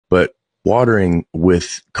watering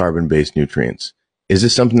with carbon-based nutrients. Is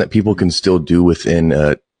this something that people can still do within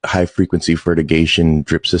a high frequency fertigation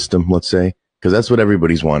drip system, let's say? Because that's what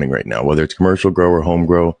everybody's wanting right now, whether it's commercial grow or home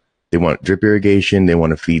grow. They want drip irrigation. They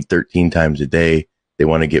want to feed 13 times a day. They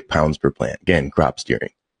want to get pounds per plant. Again, crop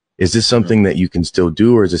steering. Is this something that you can still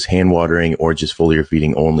do, or is this hand watering or just foliar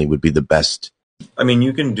feeding only would be the best? I mean,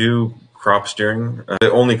 you can do crop steering.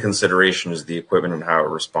 The only consideration is the equipment and how it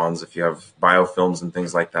responds. If you have biofilms and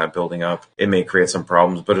things like that building up, it may create some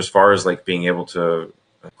problems. But as far as like being able to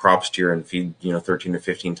crop steer and feed, 13 to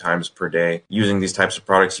 15 times per day using these types of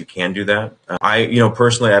products, you can do that.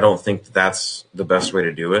 Personally, I don't think that's the best way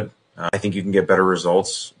to do it. I think you can get better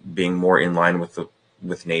results being more in line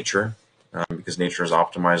with nature, because nature is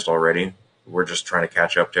optimized already. We're just trying to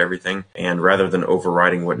catch up to everything. And rather than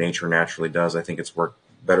overriding what nature naturally does, I think it's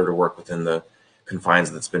better to work within the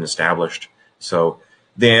confines that's been established. So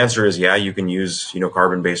the answer is, yeah, you can use,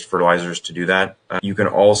 carbon-based fertilizers to do that. You can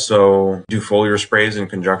also do foliar sprays in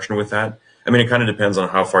conjunction with that. I mean, it kind of depends on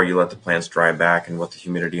how far you let the plants dry back and what the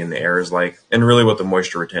humidity in the air is like, and really what the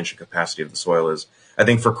moisture retention capacity of the soil is. I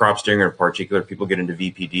think for crop steering in particular, people get into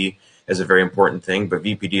VPD as a very important thing, but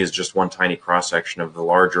VPD is just one tiny cross-section of the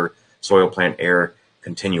larger soil plant air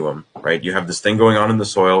continuum, right? You have this thing going on in the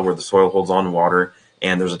soil where the soil holds on to water,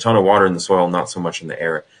 and there's a ton of water in the soil, not so much in the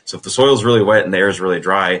air. So if the soil is really wet and the air is really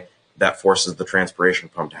dry, that forces the transpiration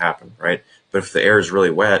pump to happen, right? But if the air is really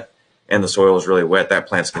wet and the soil is really wet, that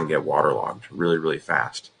plant's going to get waterlogged really, really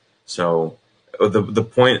fast. So the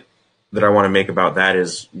point that I want to make about that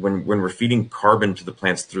is when we're feeding carbon to the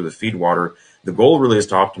plants through the feed water, the goal really is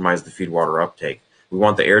to optimize the feed water uptake. We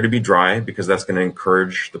want the air to be dry because that's going to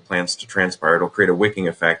encourage the plants to transpire. It'll create a wicking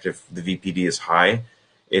effect. If the VPD is high,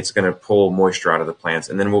 it's going to pull moisture out of the plants.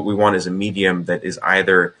 And then what we want is a medium that is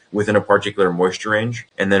either within a particular moisture range,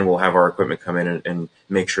 and then we'll have our equipment come in and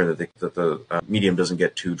make sure that the medium doesn't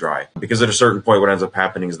get too dry. Because at a certain point, what ends up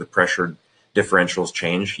happening is the pressure differentials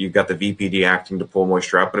change. You've got the VPD acting to pull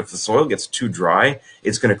moisture out, but if the soil gets too dry,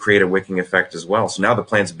 it's going to create a wicking effect as well. So now the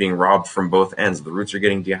plant's being robbed from both ends. The roots are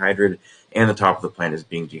getting dehydrated and the top of the plant is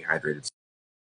being dehydrated.